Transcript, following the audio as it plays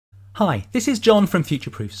Hi, this is John from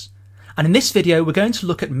Futureproofs, and in this video we're going to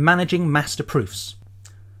look at managing master proofs.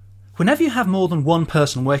 Whenever you have more than one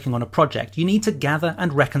person working on a project, you need to gather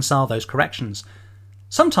and reconcile those corrections.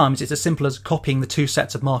 Sometimes it's as simple as copying the two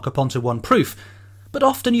sets of markup onto one proof, but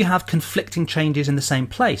often you have conflicting changes in the same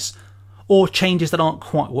place, or changes that aren't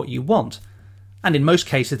quite what you want, and in most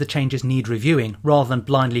cases the changes need reviewing rather than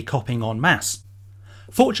blindly copying en masse.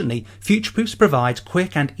 Fortunately, Futureproofs provides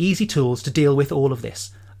quick and easy tools to deal with all of this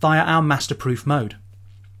via our master proof mode.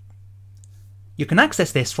 You can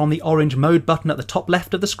access this from the orange mode button at the top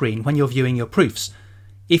left of the screen when you're viewing your proofs,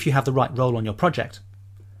 if you have the right role on your project.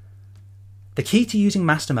 The key to using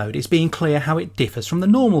master mode is being clear how it differs from the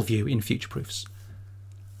normal view in Futureproofs.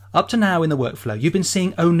 Up to now in the workflow, you've been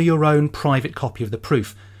seeing only your own private copy of the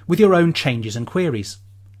proof, with your own changes and queries.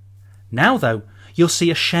 Now though, you'll see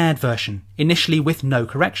a shared version, initially with no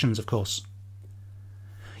corrections of course.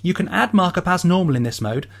 You can add markup as normal in this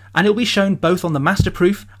mode, and it will be shown both on the master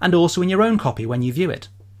proof and also in your own copy when you view it.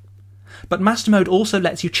 But master mode also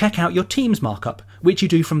lets you check out your team's markup, which you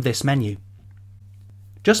do from this menu.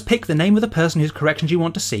 Just pick the name of the person whose corrections you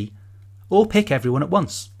want to see, or pick everyone at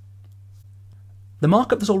once. The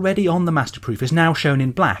markup that's already on the master proof is now shown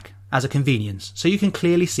in black as a convenience, so you can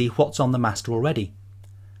clearly see what's on the master already.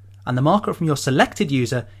 And the markup from your selected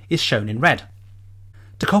user is shown in red.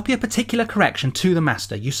 To copy a particular correction to the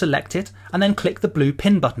master, you select it and then click the blue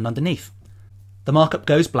pin button underneath. The markup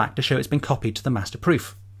goes black to show it's been copied to the master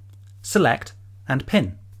proof. Select and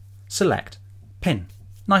pin. Select, pin.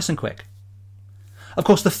 Nice and quick. Of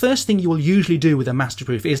course, the first thing you will usually do with a master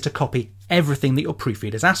proof is to copy everything that your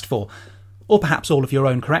proofreader's asked for, or perhaps all of your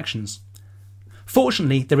own corrections.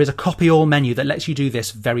 Fortunately, there is a copy all menu that lets you do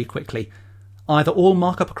this very quickly. Either all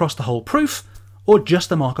markup across the whole proof, or just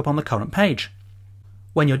the markup on the current page.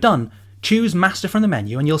 When you're done, choose Master from the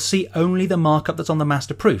menu and you'll see only the markup that's on the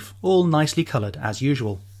master proof, all nicely coloured as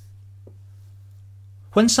usual.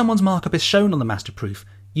 When someone's markup is shown on the master proof,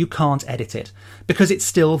 you can't edit it, because it's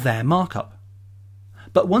still their markup.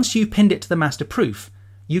 But once you've pinned it to the master proof,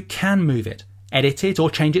 you can move it, edit it or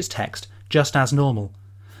change its text just as normal,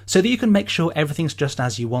 so that you can make sure everything's just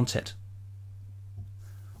as you want it.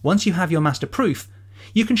 Once you have your master proof,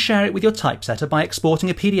 you can share it with your typesetter by exporting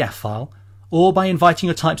a PDF file, or by inviting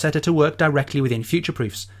your typesetter to work directly within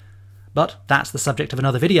Futureproofs. But that's the subject of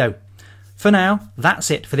another video. For now,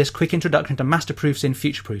 that's it for this quick introduction to master proofs in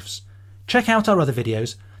Futureproofs. Check out our other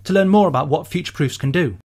videos to learn more about what Futureproofs can do.